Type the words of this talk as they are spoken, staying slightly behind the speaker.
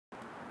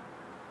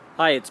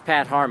Hi, it's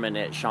Pat Harmon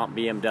at Champ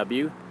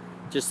BMW.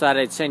 Just thought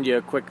I'd send you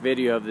a quick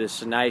video of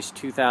this nice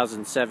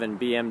 2007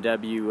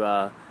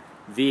 BMW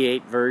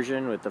V8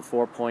 version with the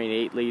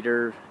 4.8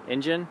 liter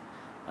engine.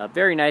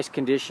 Very nice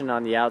condition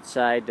on the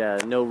outside,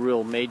 no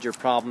real major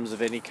problems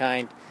of any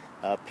kind.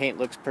 Paint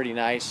looks pretty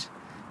nice.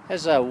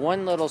 Has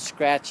one little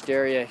scratched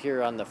area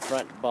here on the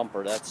front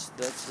bumper. That's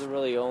the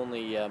really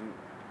only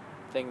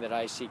thing that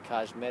I see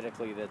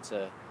cosmetically that's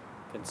a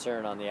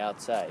concern on the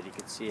outside. You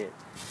can see it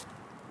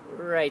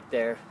right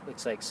there.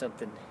 Looks like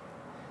something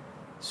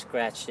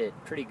scratched it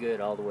pretty good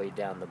all the way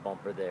down the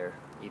bumper there,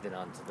 even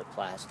onto the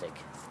plastic.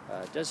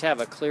 It does have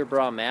a clear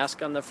bra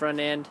mask on the front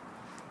end.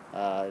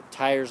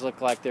 Tires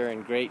look like they're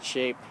in great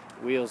shape.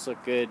 Wheels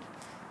look good.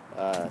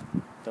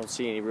 Don't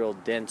see any real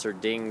dents or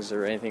dings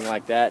or anything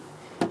like that.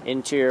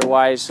 Interior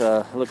wise,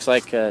 looks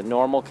like a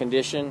normal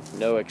condition,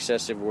 no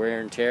excessive wear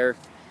and tear.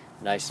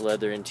 Nice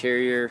leather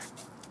interior.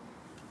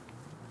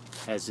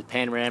 Has a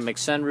panoramic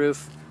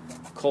sunroof,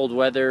 cold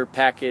weather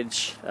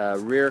package,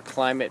 rear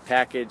climate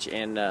package,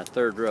 and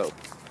third row.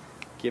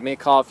 Give me a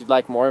call if you'd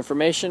like more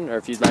information, or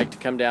if you'd like to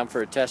come down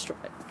for a test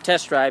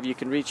drive. You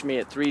can reach me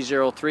at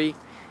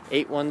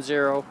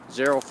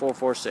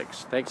 303-810-0446.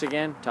 Thanks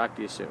again. Talk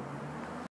to you soon.